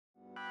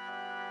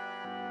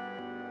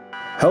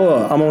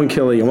Hello, I'm Owen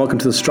and welcome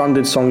to the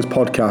Stranded Songs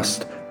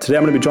podcast. Today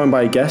I'm going to be joined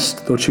by a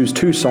guest. They'll choose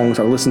two songs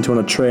I listen to on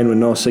a train with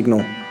no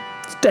signal.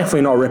 It's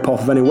definitely not a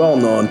rip-off of any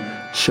well-known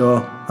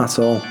show at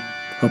all.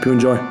 Hope you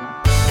enjoy.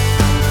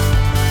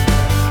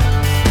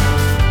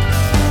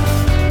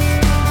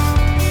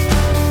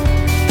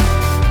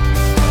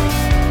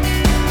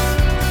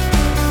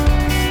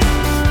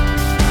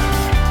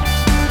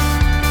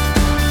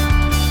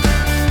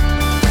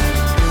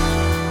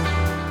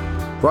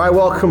 Right,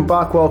 welcome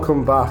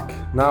back.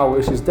 Now,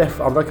 this is I just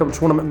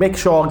want to make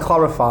sure and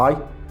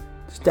clarify,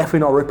 it's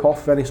definitely not a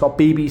rip-off of any sort of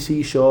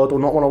BBC show. Do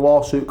not want a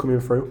lawsuit coming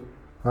through.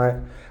 Right,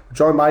 we're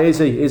joined by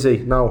Izzie.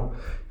 Izzie, now,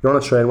 you're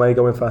on a train, where are you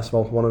going first of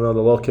all? Want to know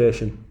the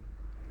location?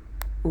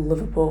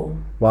 Liverpool.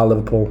 Why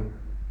Liverpool?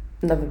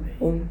 Never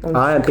been.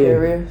 I ain't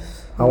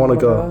curious. I want to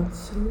go.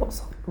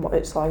 What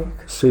it's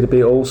like. See the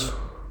Beatles.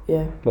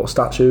 Yeah. Little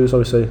statues,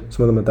 obviously.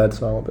 Some of them are dead,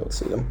 so I won't be able to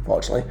see them,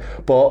 fortunately.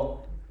 But,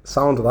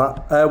 sound of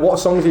that. What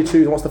songs do you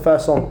choose? What's the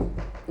first song?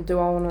 Do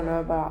I Want to Know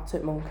About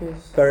Arctic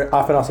Monkeys? I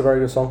think that's a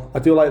very good song. I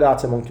do like the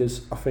Arctic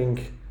Monkeys. I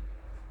think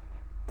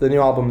the new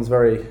album's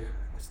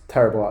it's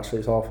terrible actually,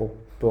 it's awful.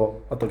 But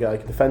I don't get how you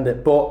can defend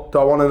it. But do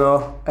I Want to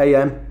Know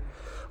AM?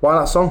 Why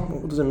that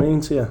song? What does it mean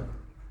to you?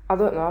 I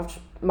don't know.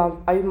 My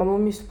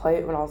mum used to play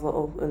it when I was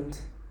little, and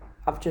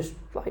I've just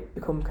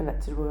become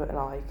connected with it, and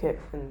I like it,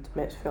 and it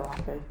makes me feel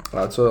happy.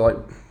 Right,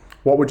 so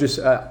what would you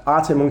say,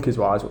 Arctic Monkeys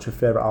wise, what's your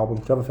favourite album?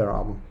 Do you have a favourite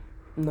album?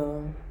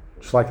 No.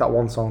 Just like that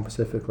one song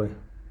specifically?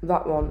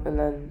 That one, and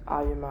then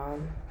Are You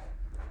Man?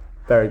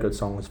 Very good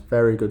songs. Right,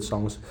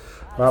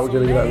 we're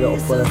going to give that a little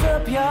play.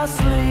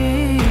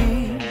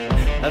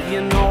 Have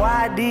you no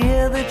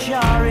idea that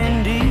you're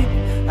in deep?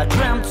 I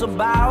dreamt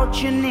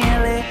about you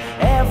nearly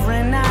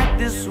every night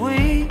this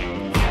week.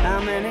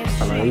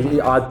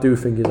 I do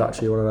think he's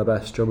actually one of the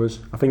best drummers.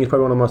 I think he's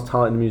probably one of the most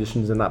talented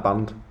musicians in that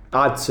band.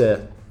 I'd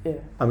say. Yeah.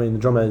 I mean, the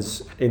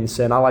drummer's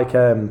insane. I like,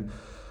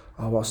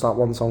 what's that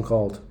one song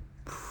called?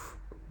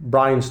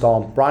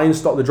 Brainstorm.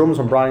 The drummers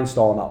on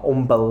Brainstorm are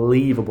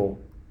unbelievable.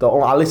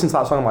 I listen to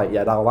that song, I'm like,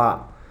 yeah,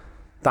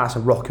 that's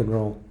a rock and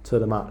roll to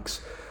the max.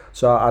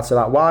 So I'd say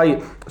that.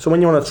 Why? So when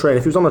you're on a train,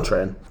 if you was on a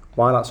train,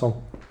 why that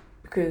song?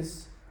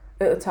 Because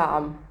at the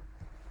time,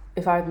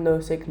 if I had no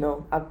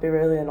signal, I'd be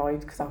really annoyed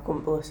because I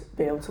couldn't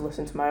be able to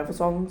listen to my other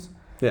songs.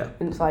 Yeah.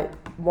 And it's like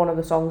one of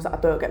the songs that I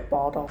don't get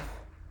bored of.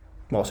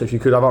 Well, so if you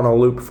could have it on a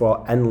loop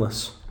for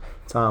endless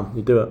time,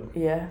 you'd do it.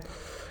 Yeah.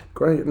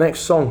 Great.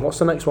 Next song. What's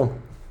the next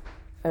one?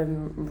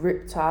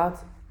 Riptide.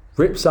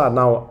 Riptide.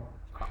 Now,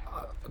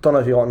 I don't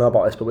know if you all know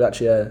about this, but I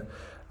actually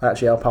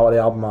help out with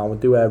the album, and we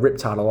do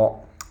Riptide a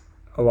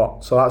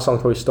lot. So that song's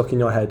probably stuck in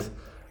your head,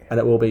 and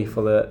it will be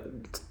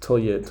till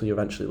you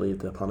eventually leave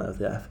the planet of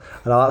the Earth.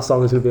 And that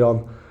song is going to be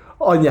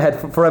on your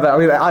head forever. I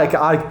mean,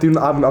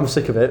 I'm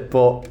sick of it,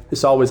 but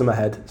it's always in my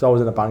head. It's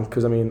always in the bank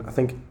because I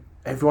think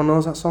everyone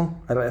knows that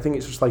song. I think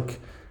it's just it's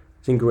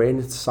ingrained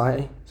in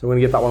society. So we're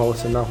going to give that one a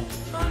listen now.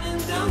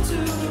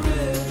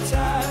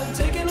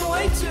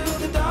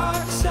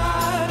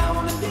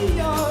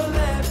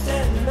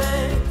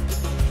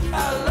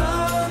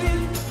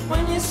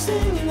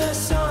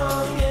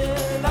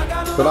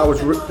 So that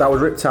was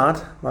Riptide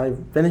by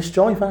Vance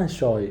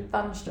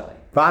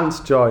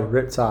Joy,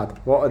 Riptide.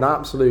 What an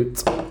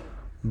absolute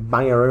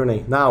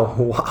bangeroonie. Now,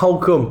 how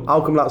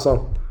come that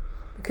song?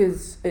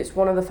 Because it's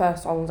one of the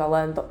first songs I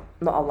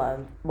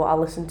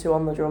listened to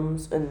on the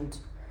drums, and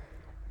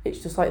it's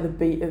just like the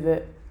beat of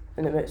it,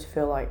 and it makes you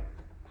feel like,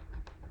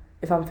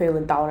 if I'm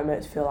feeling down, it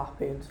makes me feel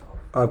happy and stuff.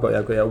 I've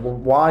got you.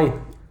 Why?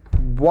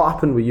 What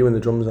happened with you and the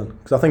drums then?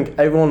 Because I think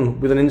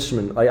everyone with an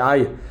instrument,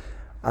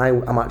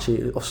 I'm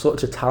actually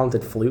such a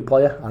talented flute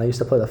player, and I used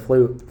to play the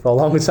flute for a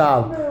long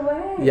time. No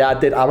way. Yeah, I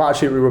did. I'm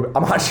actually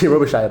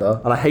rubbish at it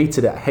though, and I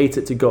hated it. I hate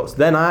it to guts.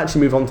 Then I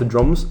actually moved on to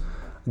drums.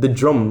 The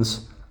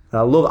drums,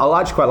 I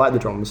actually quite like the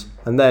drums,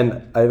 and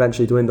then I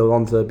eventually dwindled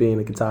onto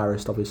being a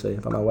guitarist. Obviously, I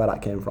don't know where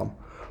that came from,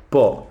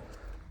 but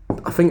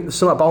I think there's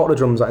something about the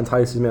drums that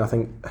entices me. I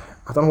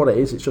don't know what it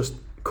is. It's just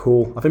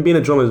cool. I think being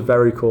a drummer is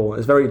very cool.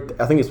 I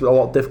think it's a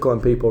lot difficult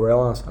than people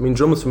realise. I mean,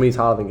 drums for me is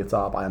harder than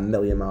guitar by a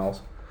million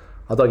miles.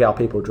 I don't get how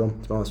people drum,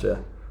 to be honest with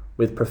you.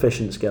 With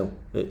proficient skill,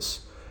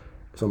 it's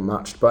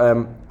unmatched.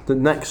 But the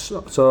next,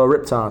 so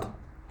Riptide.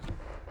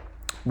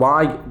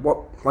 Why?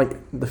 What?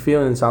 The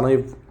feelings? I know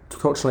you've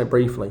touched on it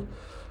briefly,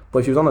 but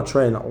if you was on a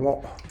train,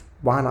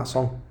 why that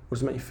song? What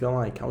does it make you feel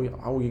like? How are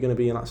you going to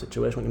be in that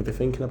situation? What are you going to be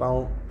thinking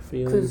about?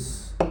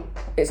 Feelings? Because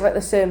it's like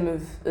the same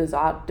as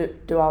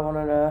Do I Want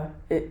to Know?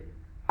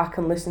 I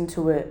can listen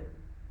to it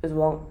as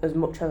much as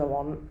I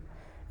want,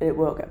 and it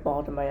won't get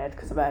bored in my head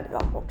because I've heard it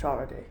that much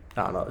already.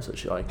 I don't know, it's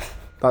actually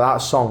that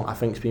song. I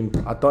think's been.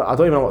 I don't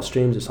even know what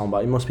streams it's on,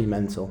 but it must be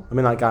mental. I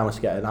mean, that guy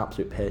must get an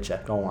absolute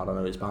paycheck. I don't know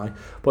who it's by,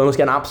 but he must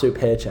get an absolute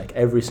paycheck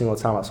every single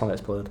time that song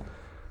gets played.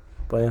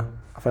 But yeah,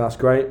 I think that's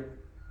great.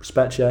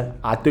 Respect you.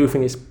 I do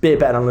think it's a bit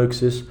better than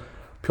Lucas's,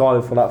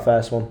 purely for that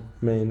first one.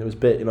 I mean, it was a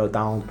bit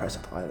down.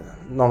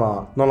 None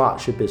of that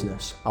shit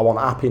business. I want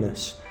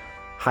happiness,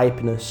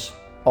 hypeness,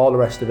 all the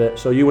rest of it.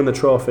 So you win the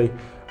trophy,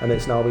 and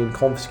it's now been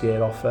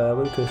confiscated off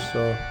Lucas.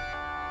 So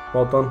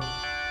Well done.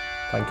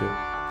 Thank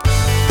you.